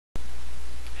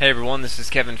Hey everyone, this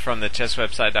is Kevin from the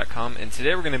chesswebsite.com, and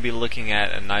today we're going to be looking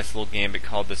at a nice little gambit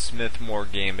called the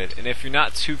Smith-Morra Gambit. And if you're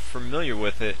not too familiar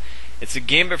with it, it's a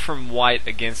gambit from white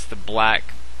against the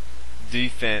black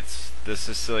defense, the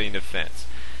Sicilian defense.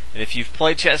 And if you've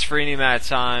played chess for any amount of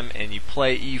time and you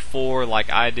play e4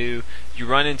 like I do, you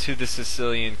run into the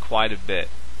Sicilian quite a bit.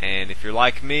 And if you're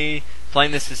like me,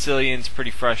 playing the Sicilian is pretty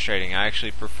frustrating. I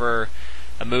actually prefer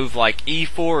a move like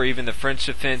e4 or even the French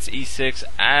defense e6.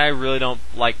 I really don't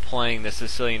like playing the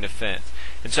Sicilian defense.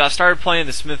 And so I started playing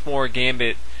the Smith-Morra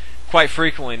Gambit quite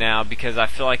frequently now because I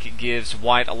feel like it gives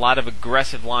white a lot of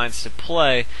aggressive lines to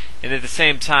play, and at the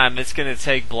same time it's going to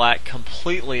take black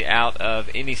completely out of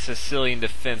any Sicilian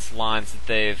defense lines that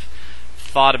they've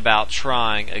thought about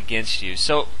trying against you.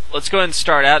 So let's go ahead and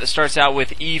start out. It starts out with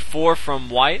e4 from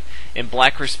white, and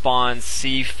black responds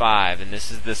c5, and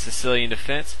this is the Sicilian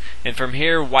defense. And from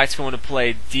here, white's going to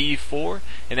play d4,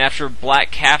 and after black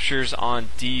captures on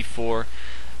d4,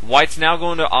 white's now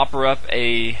going to offer up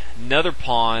another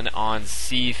pawn on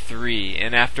c3,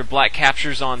 and after black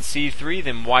captures on c3,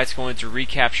 then white's going to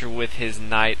recapture with his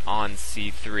knight on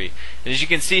c3. And as you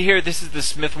can see here, this is the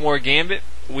Smith-Morra Gambit.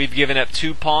 We've given up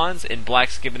 2 pawns and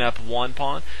black's given up 1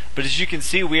 pawn, but as you can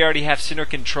see, we already have center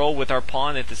control with our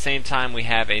pawn. At the same time, we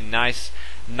have a nice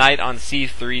knight on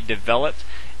c3 developed,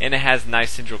 and it has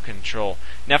nice central control.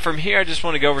 Now from here, I just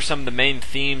want to go over some of the main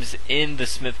themes in the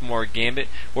Smith-Morra Gambit.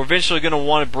 We're eventually going to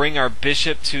want to bring our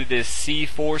bishop to this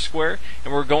c4 square,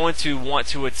 and we're going to want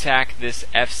to attack this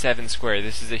f7 square.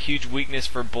 This is a huge weakness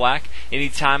for black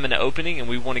anytime in the opening, and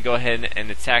we want to go ahead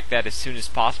and attack that as soon as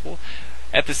possible.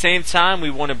 At the same time, we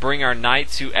want to bring our knight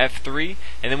to f3,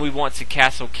 and then we want to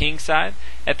castle kingside.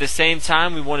 At the same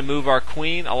time, we want to move our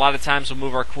queen. A lot of times we'll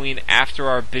move our queen after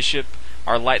our bishop,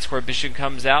 our light square bishop,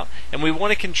 comes out, and we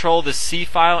want to control the c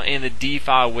file and the d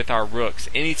file with our rooks.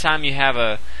 Anytime you have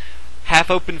a half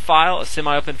open file, a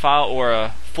semi-open file, or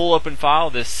a full open file,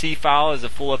 the c file is a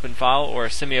full open file, or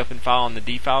a semi-open file on the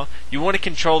d file, you want to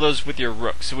control those with your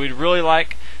rook. So we'd really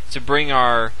like to bring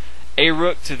our a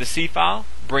rook to the c file,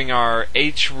 bring our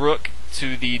h rook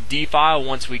to the d file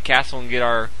once we castle and get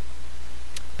our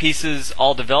pieces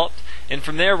all developed, and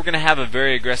from there we're going to have a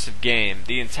very aggressive game.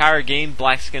 The entire game,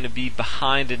 black's going to be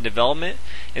behind in development,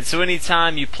 and so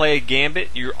anytime you play a gambit,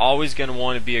 you're always going to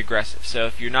want to be aggressive. So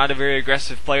if you're not a very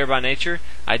aggressive player by nature,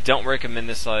 I don't recommend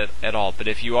this at all. But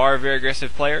if you are a very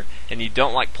aggressive player and you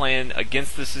don't like playing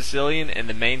against the Sicilian and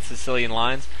the main Sicilian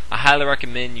lines, I highly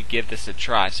recommend you give this a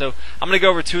try. So I'm going to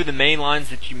go over 2 of the main lines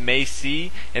that you may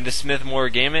see in the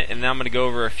Smith-Morra Gambit, and then I'm going to go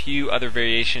over a few other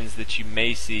variations that you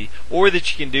may see or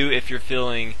that you can do if you're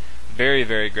feeling very,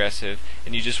 very aggressive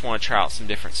and you just want to try out some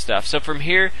different stuff. So from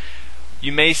here,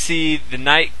 you may see the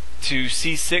knight to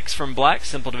c6 from black,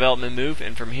 simple development move,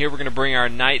 and from here we're going to bring our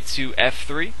knight to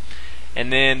f3,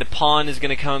 and then the pawn is going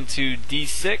to come to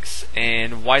d6,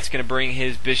 and white's going to bring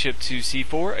his bishop to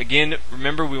c4. Again,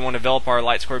 remember, we want to develop our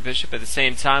light square bishop. At the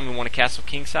same time, we want to castle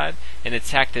kingside and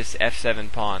attack this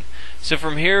f7 pawn. So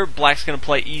from here, black's going to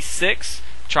play e6,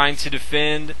 trying to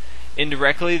defend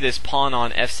indirectly this pawn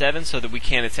on f7 so that we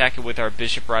can't attack it with our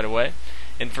bishop right away.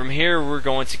 And from here, we're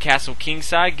going to castle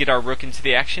kingside, get our rook into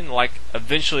the action, like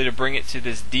eventually to bring it to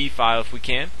this d file if we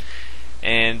can.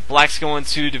 And black's going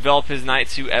to develop his knight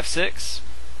to f6.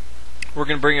 We're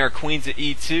going to bring our queen to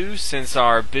e2 since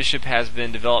our bishop has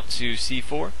been developed to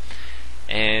c4.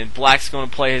 And black's going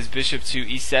to play his bishop to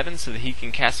e7 so that he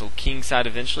can castle kingside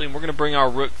eventually. And we're going to bring our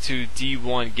rook to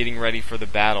d1, getting ready for the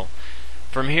battle.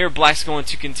 From here, black's going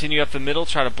to continue up the middle,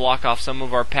 try to block off some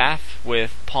of our path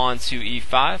with pawn to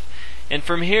e5. And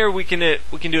from here, we can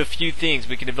do a few things.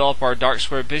 We can develop our dark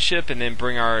square bishop and then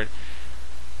bring our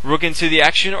rook into the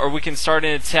action, or we can start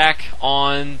an attack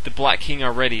on the black king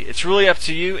already. It's really up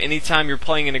to you. Anytime you're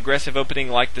playing an aggressive opening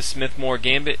like the Smith-Morra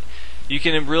Gambit, you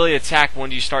can really attack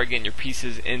when you start getting your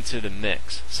pieces into the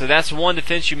mix. So that's one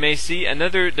defense you may see.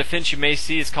 Another defense you may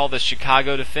see is called the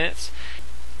Chicago defense.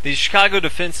 The Chicago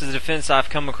defense is a defense I've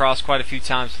come across quite a few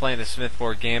times playing the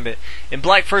Smith-Morra Gambit. And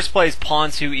black first plays pawn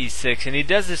to e6, and he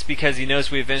does this because he knows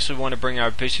we eventually want to bring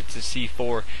our bishop to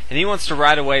c4, and he wants to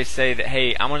right away say that,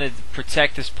 hey, I'm going to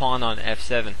protect this pawn on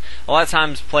f7. A lot of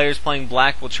times players playing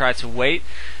black will try to wait,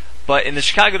 but in the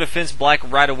Chicago defense, black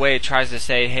right away tries to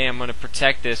say, hey, I'm going to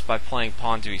protect this by playing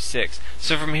pawn to e6.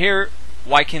 So from here,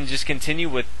 white can just continue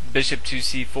with bishop to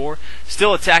c4,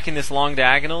 still attacking this long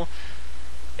diagonal,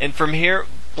 and from here,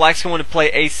 black's going to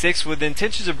play a6 with the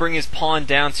intentions of bringing his pawn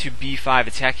down to b5,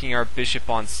 attacking our bishop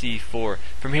on c4.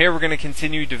 From here, we're going to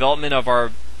continue development of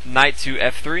our knight to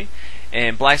f3,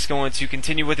 and black's going to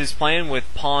continue with his plan with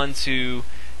pawn to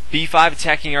b5,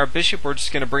 attacking our bishop. We're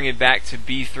just going to bring it back to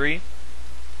b3,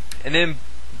 and then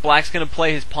black's going to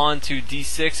play his pawn to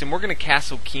d6, and we're going to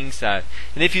castle kingside.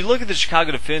 And if you look at the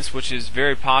Chicago defense, which is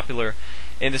very popular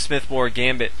in the Smith-Morra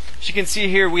Gambit, as you can see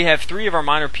here, we have 3 of our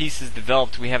minor pieces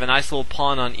developed. We have a nice little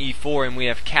pawn on e4, and we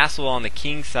have castle on the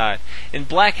king side. And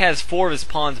black has 4 of his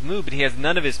pawns moved, but he has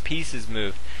none of his pieces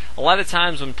moved. A lot of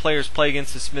times when players play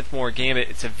against the Smith-Morra Gambit,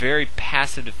 it's a very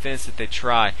passive defense that they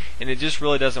try, and it just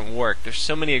really doesn't work. There's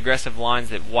so many aggressive lines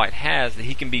that white has that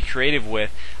he can be creative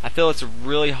with. I feel it's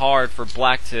really hard for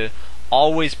black to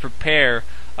always prepare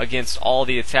against all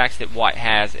the attacks that white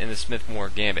has in the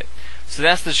Smith-Morra Gambit. So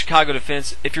that's the Chicago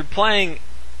defense. If you're playing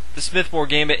the Smith-Morra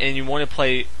Gambit and you want to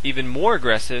play even more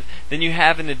aggressive, then you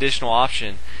have an additional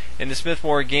option. In the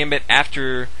Smith-Morra Gambit,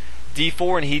 after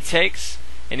d4 and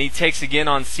he takes again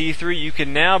on c3, you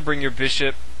can now bring your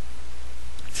bishop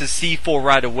to c4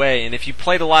 right away. And if you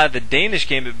played a lot of the Danish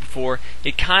Gambit before,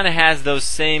 it kind of has those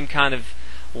same kind of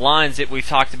lines that we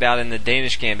talked about in the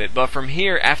Danish Gambit. But from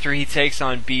here, after he takes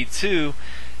on b2,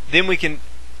 then we can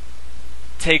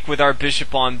take with our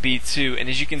bishop on b2, and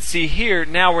as you can see here,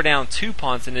 now we're down 2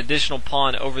 pawns, an additional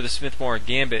pawn over the Smith-Morra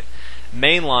Gambit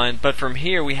main line. But from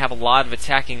here we have a lot of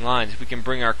attacking lines. We can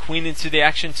bring our queen into the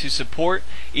action to support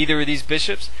either of these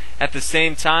bishops. At the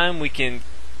same time, we can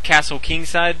castle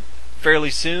kingside fairly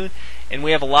soon, and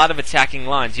we have a lot of attacking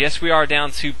lines. Yes, we are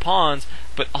down 2 pawns,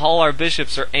 but all our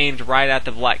bishops are aimed right at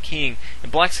the black king,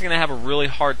 and black's going to have a really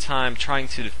hard time trying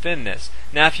to defend this.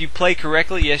 Now, if you play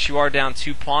correctly, yes, you are down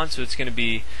 2 pawns, so it's going to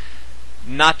be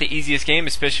not the easiest game,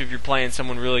 especially if you're playing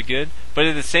someone really good. But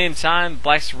at the same time,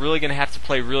 black's really going to have to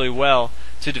play really well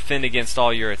to defend against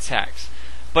all your attacks.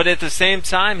 But at the same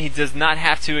time, he does not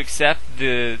have to accept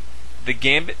the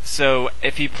gambit. So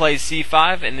if he plays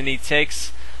c5 and then he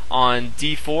takes on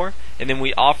d4, and then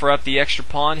we offer up the extra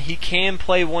pawn, he can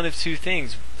play one of 2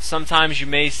 things. Sometimes you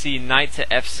may see knight to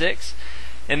f6,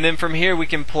 and then from here we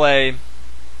can play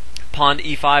pawn to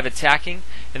e5 attacking,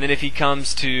 and then if he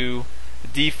comes to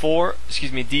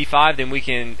d5, then we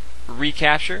can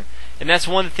recapture. And that's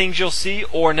one of the things you'll see.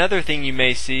 Or another thing you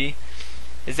may see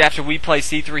is after we play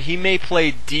c3, he may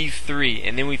play d3,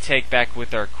 and then we take back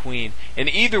with our queen. And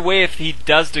either way, if he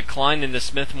does decline in the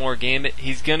Smith-Morra Gambit,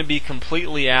 he's going to be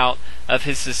completely out of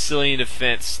his Sicilian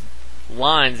defense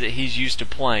lines that he's used to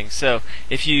playing. So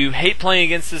if you hate playing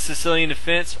against the Sicilian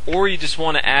defense, or you just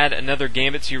want to add another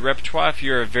gambit to your repertoire if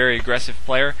you're a very aggressive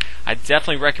player, I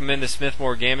definitely recommend the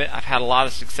Smith-Morra Gambit. I've had a lot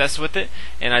of success with it,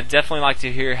 and I'd definitely like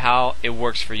to hear how it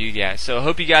works for you guys. So I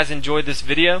hope you guys enjoyed this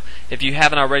video. If you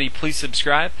haven't already, please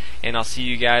subscribe, and I'll see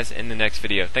you guys in the next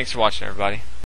video. Thanks for watching, everybody.